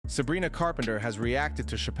Sabrina Carpenter has reacted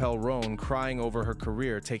to Chappell Roan crying over her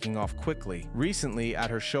career taking off quickly. Recently, at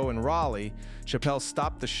her show in Raleigh, Chappell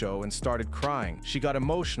stopped the show and started crying. She got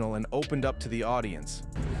emotional and opened up to the audience.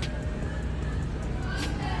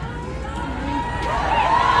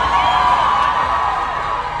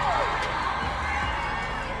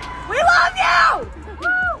 We love you!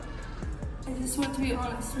 I just want to be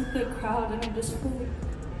honest with the crowd, and I just feel like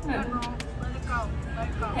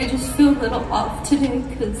I just feel a little off today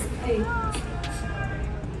because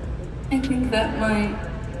I think that my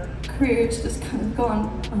career has just kind of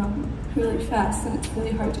gone really fast, and it's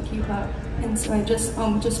really hard to keep up. And so I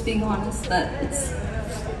just being honest that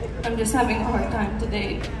I'm just having a hard time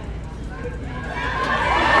today.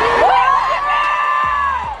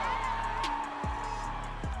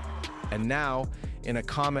 And now, in a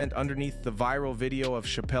comment underneath the viral video of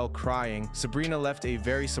Chappell crying, Sabrina left a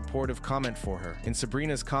very supportive comment for her. In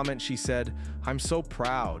Sabrina's comment, she said, "I'm so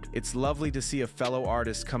proud. It's lovely to see a fellow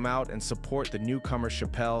artist come out and support the newcomer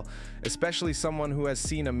Chappell, especially someone who has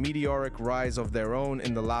seen a meteoric rise of their own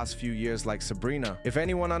in the last few years like Sabrina. If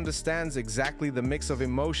anyone understands exactly the mix of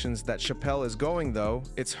emotions that Chappell is going though,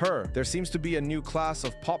 it's her. There seems to be a new class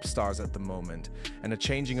of pop stars at the moment, and a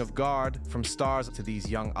changing of guard from stars to these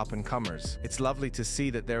young up-and-comers. It's lovely to see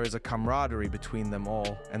that there is a camaraderie between them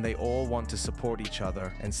all, and they all want to support each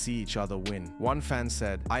other and see each other win." One fan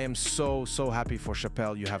said, "I am so happy for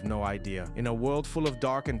Chappell, you have no idea. In a world full of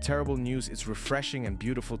dark and terrible news, it's refreshing and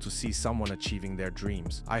beautiful to see someone achieving their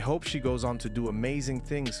dreams. I hope she goes on to do amazing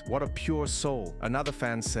things. What a pure soul." Another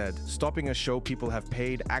fan said, "Stopping a show people have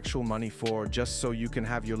paid actual money for just so you can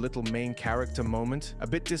have your little main character moment? A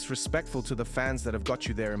bit disrespectful to the fans that have got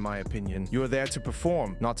you there, in my opinion. You are there to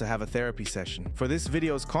perform, not to have a therapy session." For this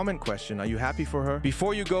video's comment question, are you happy for her?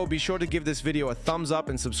 Before you go, be sure to give this video a thumbs up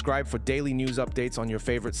and subscribe for daily news updates on your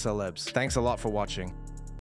favorite celebs. Thanks a lot for watching.